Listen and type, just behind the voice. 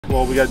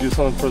well, we got to do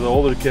something for the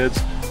older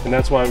kids, and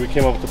that's why we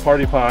came up with the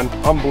party pond.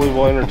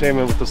 Unbelievable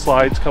entertainment with the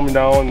slides coming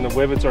down, and the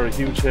Wibbits are a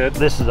huge hit.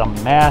 This is a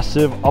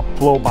massive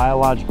upflow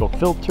biological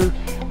filter.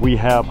 We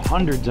have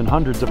hundreds and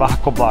hundreds of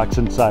aqua blocks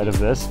inside of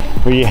this.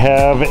 We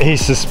have a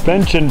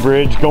suspension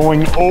bridge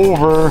going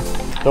over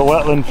the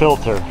wetland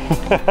filter.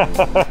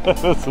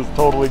 This is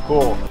totally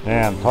cool.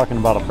 Man, talking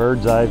about a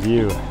bird's eye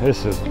view.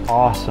 This is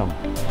awesome.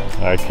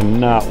 I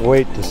cannot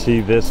wait to see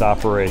this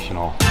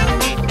operational.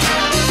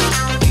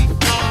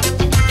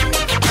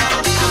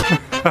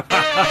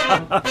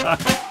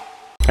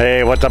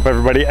 Hey, what's up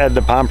everybody? Ed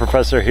the Pond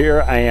Professor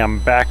here. I am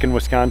back in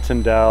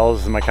Wisconsin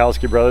Dells. The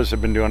Mikowski brothers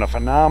have been doing a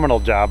phenomenal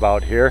job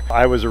out here.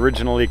 I was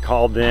originally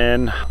called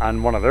in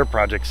on one of their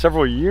projects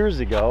several years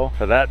ago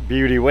for that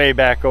beauty way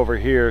back over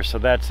here. So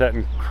that's that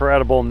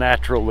incredible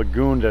natural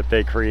lagoon that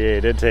they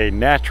created. It's a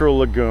natural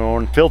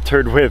lagoon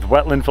filtered with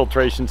wetland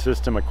filtration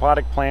system,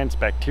 aquatic plants,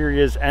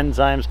 bacteria,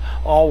 enzymes,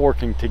 all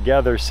working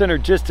together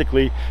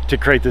synergistically to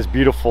create this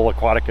beautiful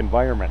aquatic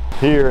environment.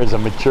 Here is a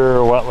mature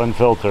wetland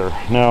filter.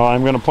 Now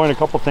I'm going to point a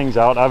couple things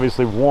out.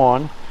 Obviously,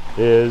 one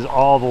is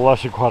all the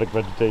lush aquatic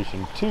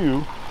vegetation.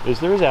 Two is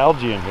there's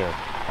algae in here.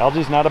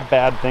 Algae is not a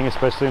bad thing,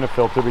 especially in a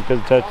filter,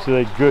 because it's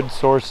actually a good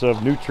source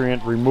of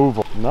nutrient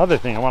removal. Another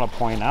thing I want to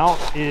point out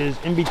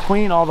is in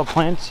between all the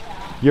plants,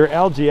 your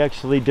algae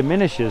actually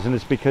diminishes, and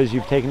it's because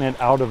you've taken it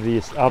out of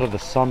the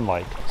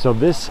sunlight. So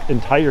this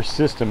entire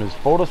system is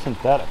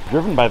photosynthetic,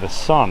 driven by the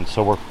sun.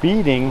 So we're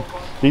feeding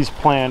these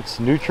plants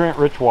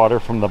nutrient-rich water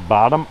from the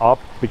bottom up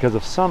because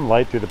of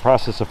sunlight. Through the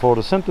process of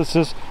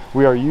photosynthesis,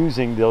 we are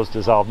using those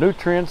dissolved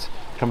nutrients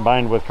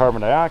combined with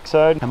carbon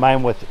dioxide,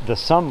 combined with the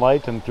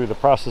sunlight, and through the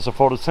process of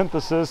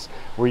photosynthesis,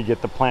 we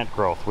get the plant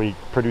growth. We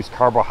produce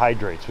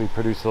carbohydrates. We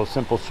produce those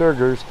simple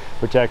sugars,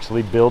 which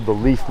actually build the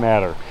leaf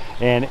matter.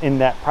 And in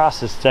that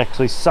process, it's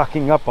actually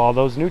sucking up all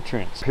those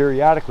nutrients.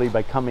 Periodically,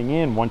 by coming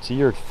in once a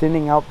year,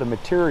 thinning out the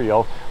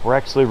material, we're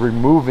actually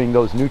removing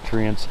those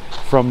nutrients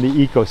from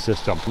the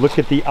ecosystem. Look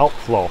at the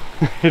outflow.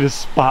 It is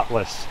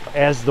spotless.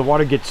 As the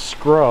water gets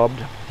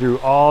scrubbed through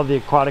all the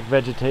aquatic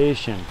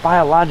vegetation,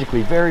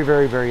 biologically very,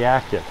 very, very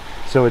active.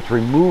 So it's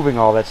removing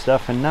all that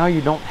stuff, and now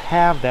you don't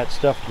have that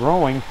stuff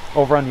growing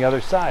over on the other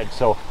side.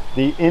 So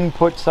the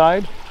input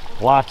side,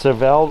 lots of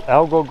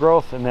algal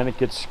growth, and then it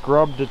gets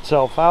scrubbed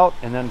itself out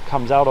and then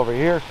comes out over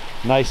here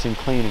nice and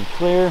clean and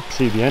clear.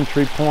 See the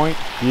entry point,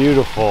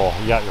 beautiful.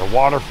 You got your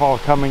waterfall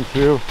coming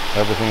through.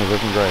 Everything is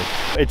looking great.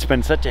 It's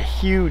been such a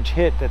huge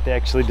hit that they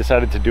actually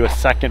decided to do a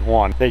second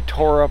one. They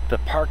tore up the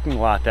parking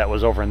lot that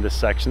was over in this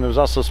section. There was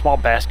also a small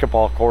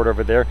basketball court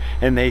over there,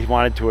 and they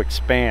wanted to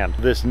expand.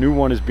 This new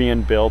one is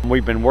being built.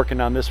 We've been working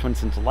on this one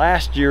since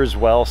last year as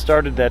well.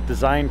 Started that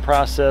design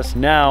process.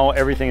 Now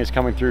everything is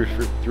coming through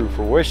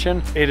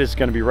fruition. It is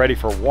going to be ready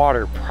for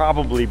water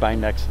probably by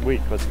next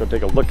week. Let's go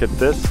take a look at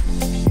this.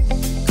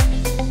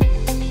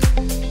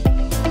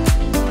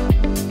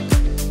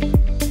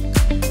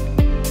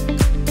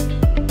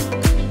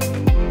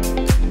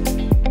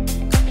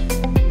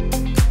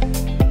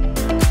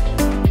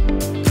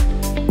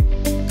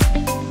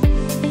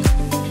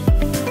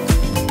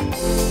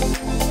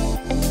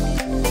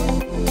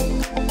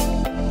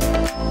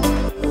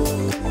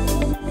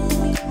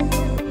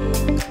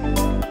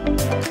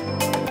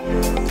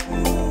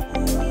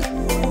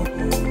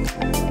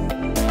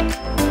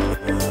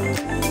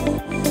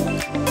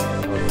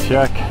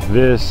 Check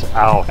this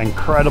out.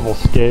 Incredible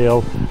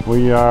scale.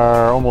 We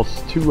are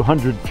almost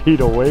 200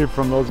 feet away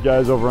from those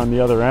guys over on the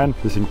other end.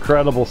 This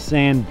incredible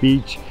sand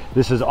beach.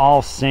 This is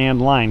all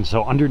sand lined.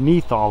 So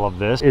underneath all of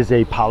this is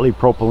a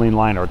polypropylene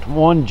liner. It's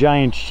one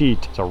giant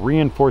sheet. It's a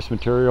reinforced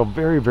material,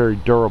 very, very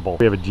durable.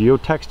 We have a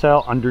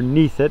geotextile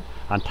underneath it.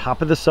 On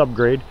top of the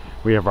subgrade,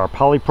 we have our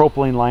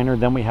polypropylene liner,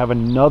 then we have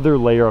another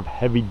layer of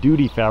heavy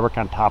duty fabric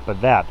on top of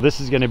that. This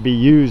is going to be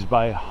used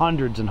by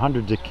hundreds and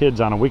hundreds of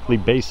kids on a weekly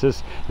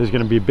basis. There's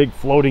going to be a big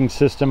floating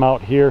system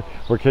out here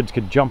where kids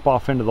could jump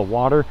off into the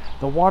water.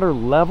 The water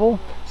level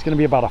is going to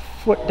be about a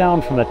foot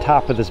down from the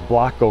top of this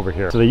block over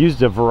here. So they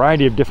used a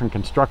variety of different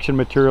construction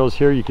materials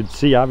here. You can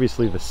see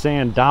obviously the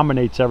sand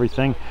dominates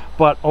everything,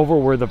 but over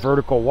where the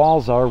vertical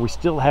walls are, we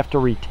still have to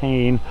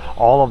retain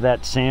all of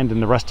that sand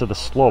and the rest of the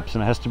slopes,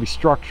 and it has to be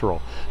structural.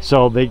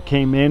 So they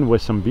came in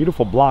with some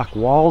beautiful block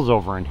walls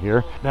over in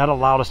here that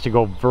allowed us to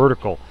go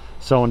vertical.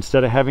 So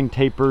instead of having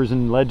tapers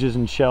and ledges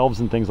and shelves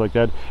and things like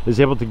that,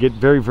 is able to get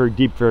very, very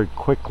deep very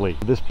quickly.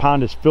 This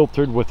pond is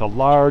filtered with a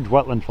large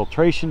wetland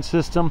filtration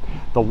system.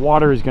 The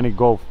water is going to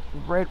go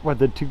right where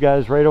the two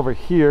guys right over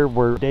here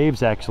where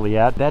Dave's actually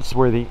at. That's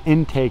where the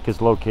intake is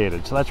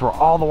located. So that's where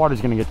all the water is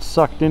going to get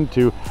sucked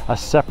into a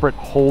separate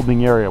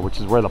holding area,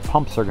 which is where the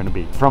pumps are going to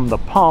be. From the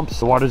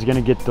pumps, the water is going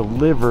to get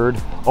delivered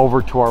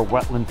over to our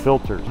wetland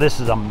filter. This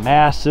is a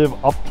massive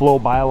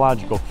upflow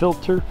biological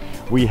filter.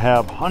 We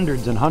have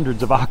hundreds and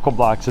hundreds of aqua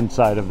blocks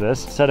inside of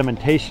this.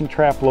 Sedimentation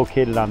trap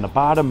located on the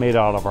bottom, made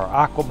out of our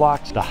aqua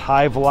blocks. The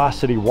high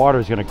velocity water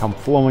is going to come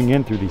flowing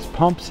in through these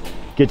pumps,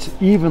 gets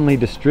evenly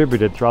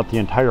distributed throughout the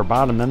entire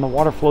bottom. Then the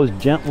water flows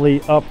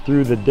gently up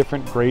through the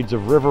different grades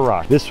of river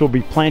rock. This will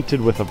be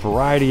planted with a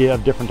variety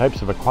of different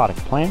types of aquatic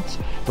plants.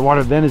 The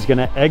water then is going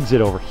to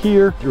exit over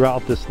here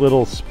throughout this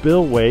little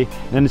spillway,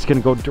 and then it's going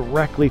to go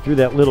directly through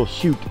that little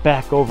chute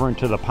back over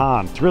into the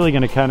pond. It's really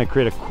going to kind of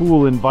create a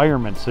cool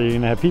environment. So you're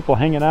going to have people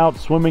hanging out,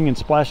 swimming and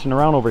splashing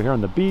around over here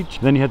on the beach.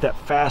 Then you have that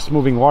fast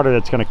moving water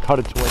that's going to cut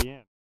its way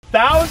in.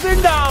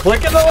 $1,000.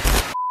 Click in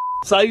the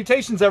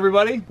salutations,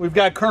 everybody. We've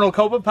got Colonel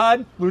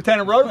Copepod,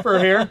 Lieutenant Roadfur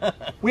here.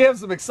 We have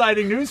some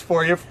exciting news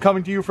for you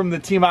coming to you from the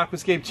Team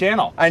Aquascape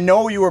channel. I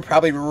know you were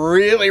probably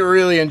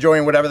really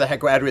enjoying whatever the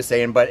heck Ed was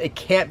saying, but it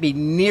can't be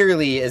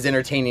nearly as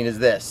entertaining as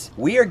this.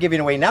 We are giving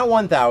away not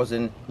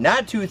 $1,000,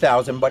 not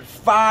 $2,000, but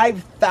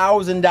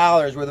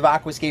 $5,000 worth of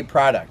Aquascape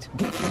product.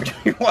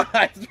 That's what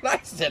I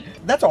said.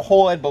 That's a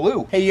whole Ed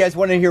Baloo. Hey, you guys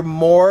want to hear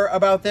more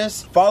about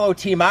this? Follow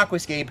Team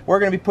Aquascape. We're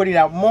going to be putting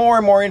out more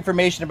and more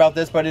information about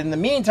this, but in the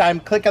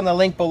meantime, click on the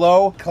link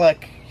below.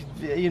 Click.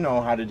 You know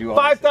how to do all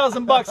this.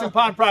 $5,000 in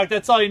pond product.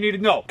 That's all you need to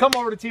know. Come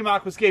over to Team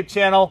Aquascape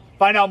channel.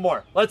 Find out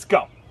more. Let's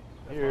go.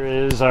 Here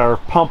is our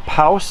pump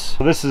house.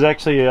 This is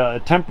actually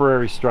a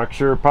temporary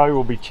structure. Probably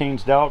will be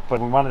changed out, but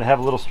we wanted to have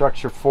a little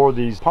structure for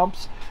these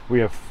pumps. We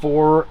have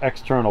 4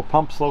 external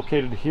pumps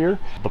located here.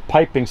 The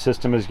piping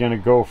system is going to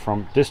go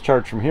from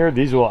discharge from here.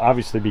 These will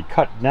obviously be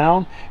cut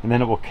down, and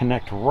then it will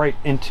connect right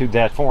into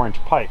that 4-inch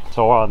pipe.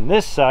 So on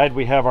this side,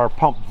 we have our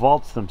pump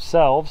vaults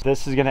themselves.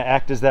 This is going to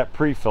act as that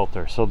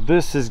pre-filter. So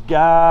this has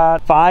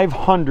got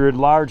 500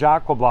 large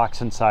aqua blocks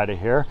inside of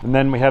here. And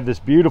then we have this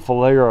beautiful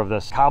layer of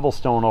this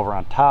cobblestone over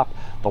on top.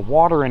 The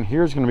water in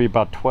here is going to be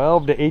about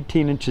 12 to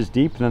 18 inches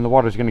deep, and then the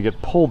water is going to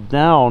get pulled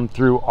down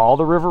through all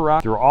the river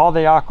rock, through all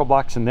the aqua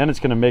blocks, and then it's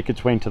going to make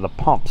its way into the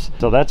pumps.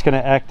 So that's going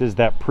to act as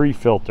that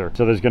pre-filter.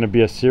 So there's going to be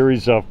a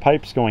series of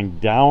pipes going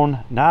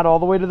down, not all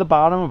the way to the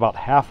bottom, about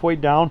halfway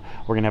down.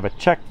 We're going to have a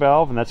check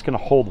valve, and that's going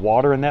to hold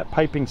water in that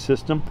piping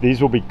system.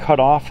 These will be cut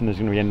off, and there's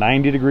going to be a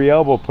 90-degree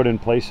elbow put in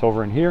place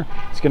over in here.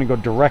 It's going to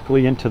go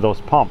directly into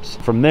those pumps.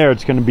 From there,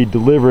 it's going to be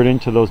delivered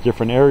into those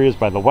different areas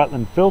by the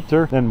wetland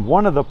filter. Then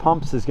one of the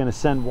pumps is going to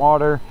send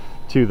water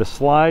to the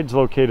slides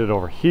located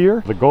over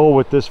here. The goal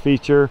with this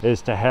feature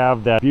is to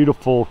have that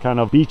beautiful kind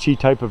of beachy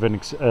type of an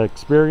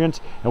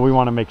experience, and we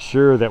want to make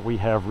sure that we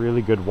have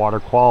really good water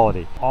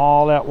quality.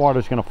 All that water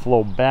is going to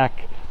flow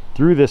back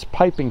through this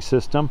piping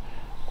system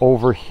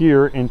over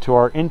here into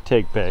our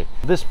intake bay.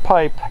 This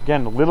pipe,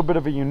 again, a little bit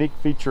of a unique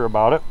feature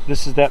about it.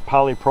 This is that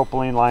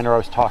polypropylene liner I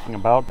was talking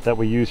about that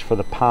we use for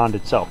the pond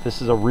itself.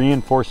 This is a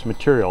reinforced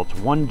material. It's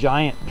one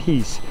giant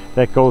piece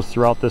that goes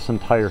throughout this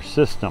entire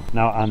system.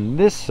 Now on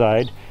this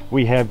side,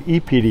 we have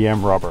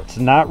EPDM rubber. It's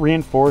not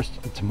reinforced,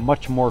 it's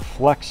much more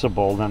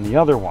flexible than the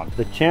other one.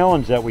 The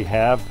challenge that we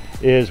have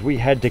is we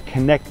had to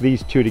connect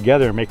these two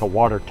together and make a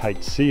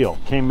watertight seal.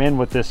 Came in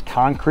with this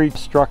concrete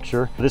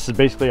structure. This is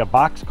basically a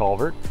box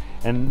culvert.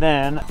 And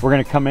then we're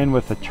going to come in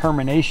with a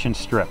termination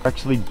strip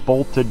actually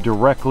bolted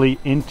directly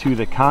into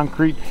the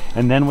concrete,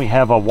 and then we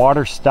have a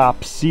water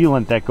stop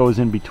sealant that goes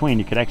in between.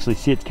 You can actually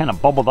see it's kind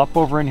of bubbled up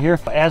over in here.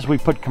 As we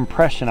put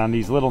compression on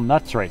these little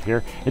nuts right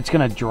here, it's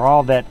going to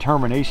draw that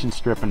termination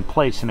strip in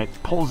place, and it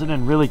pulls it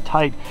in really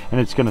tight,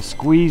 and it's going to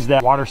squeeze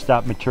that water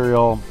stop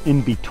material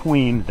in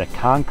between the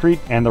concrete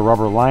and the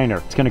rubber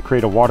liner. It's going to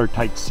create a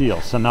watertight seal.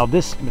 So now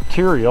this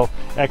material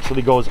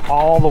actually goes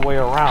all the way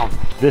around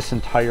this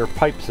entire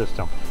pipe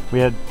system. We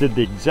did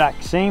the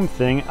exact same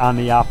thing on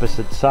the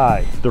opposite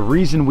side. The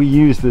reason we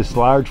use this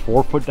large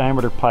 4-foot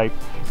diameter pipe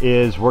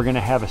is we're going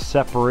to have a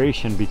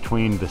separation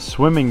between the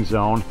swimming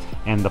zone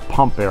and the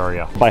pump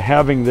area. By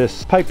having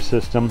this pipe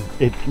system,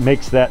 it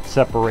makes that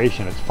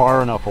separation. It's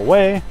far enough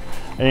away,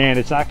 and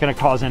it's not going to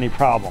cause any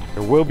problem.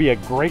 There will be a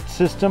grate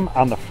system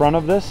on the front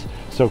of this,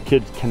 so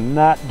kids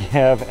cannot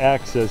have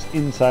access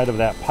inside of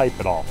that pipe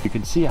at all. You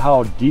can see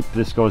how deep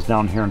this goes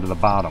down here into the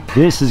bottom.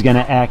 This is going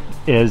to act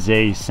as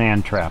a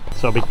sand trap.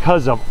 So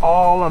because of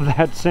all of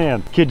that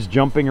sand, kids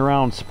jumping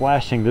around,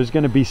 splashing, there's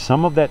going to be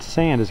some of that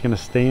sand is going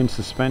to stay in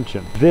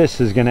suspension.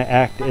 This is going to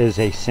act as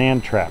a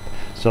sand trap.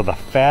 So the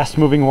fast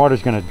moving water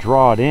is going to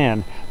draw it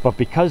in, but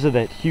because of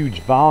that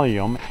huge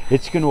volume,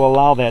 it's going to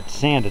allow that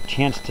sand a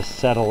chance to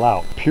settle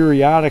out.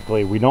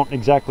 Periodically, we don't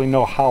exactly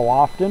know how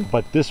often,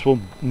 but this will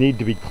need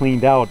to be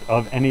cleaned out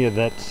of any of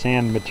that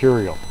sand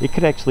material. It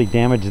could actually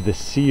damage the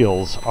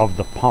seals of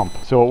the pump.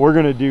 So what we're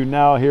going to do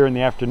now here in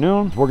the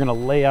afternoon, we're going to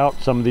lay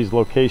out some of these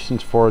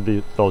locations for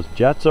those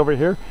jets over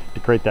here to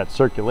create that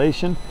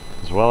circulation,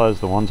 as well as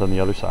the ones on the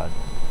other side.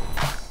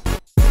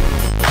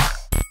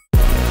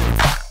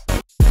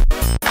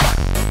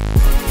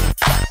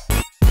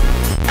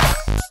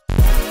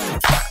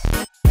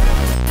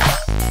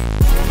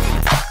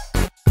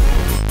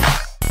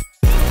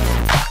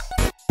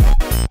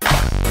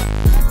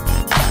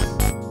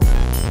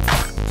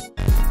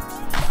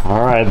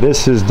 All right,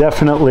 this is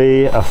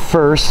definitely a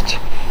first.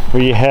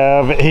 We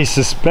have a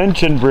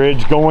suspension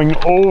bridge going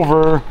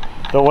over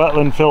the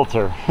wetland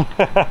filter.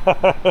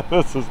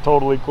 This is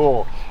totally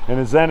cool.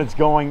 And then it's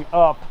going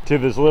up to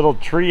this little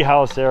tree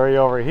house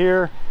area over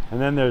here. And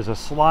then there's a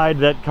slide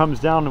that comes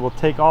down and will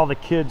take all the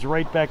kids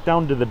right back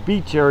down to the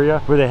beach area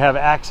where they have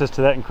access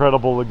to that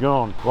incredible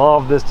lagoon.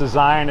 Love this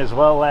design, as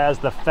well as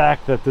the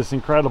fact that this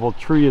incredible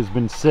tree has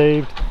been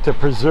saved to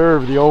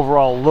preserve the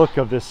overall look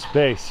of this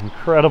space.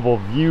 Incredible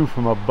view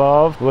from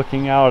above,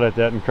 looking out at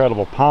that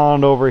incredible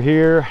pond over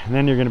here. And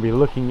then you're going to be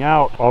looking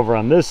out over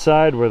on this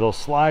side where those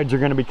slides are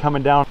going to be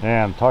coming down.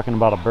 And talking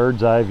about a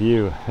bird's eye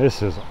view,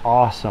 this is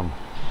awesome.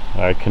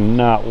 I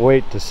cannot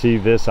wait to see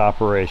this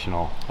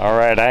operational. All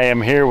right, I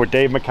am here with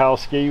Dave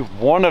Mikowski,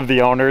 one of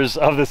the owners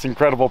of this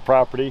incredible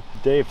property.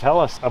 Dave, tell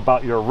us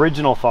about your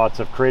original thoughts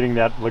of creating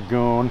that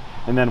lagoon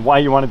and then why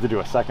you wanted to do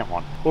a second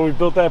one. When we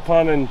built that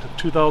pond in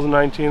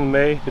 2019 in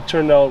May, it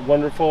turned out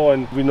wonderful,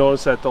 and we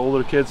noticed that the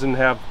older kids didn't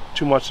have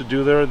too much to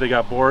do there. They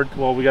got bored.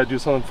 Well, we got to do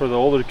something for the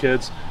older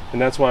kids, and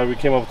that's why we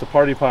came up with the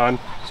party pond.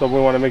 So we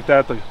want to make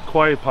that the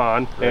quiet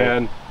pond. Right.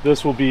 And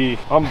this will be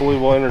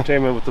unbelievable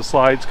entertainment with the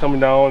slides coming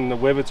down, and the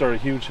Wivets are a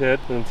huge hit.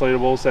 The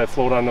inflatables that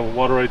float on the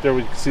water right there,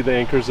 we can see the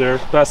anchors there.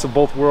 Best of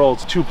both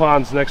worlds, two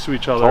ponds next to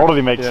each other.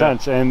 Totally makes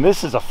sense. And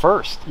this is a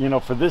first, you know,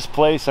 for this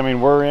place. I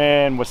mean, we're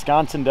in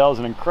Wisconsin Dells,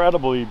 an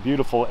incredibly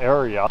beautiful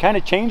area. Kind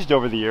of changed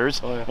over the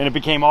years, and it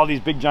became all these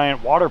big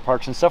giant water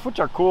parks and stuff, which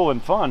are cool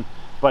and fun.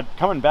 But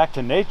coming back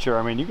to nature,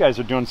 I mean, you guys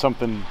are doing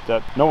something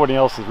that nobody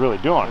else is really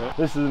doing. Yeah.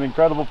 This is an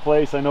incredible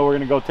place. I know we're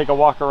going to go take a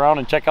walk around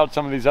and check out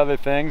some of these other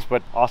things,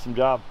 but awesome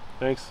job.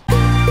 Thanks.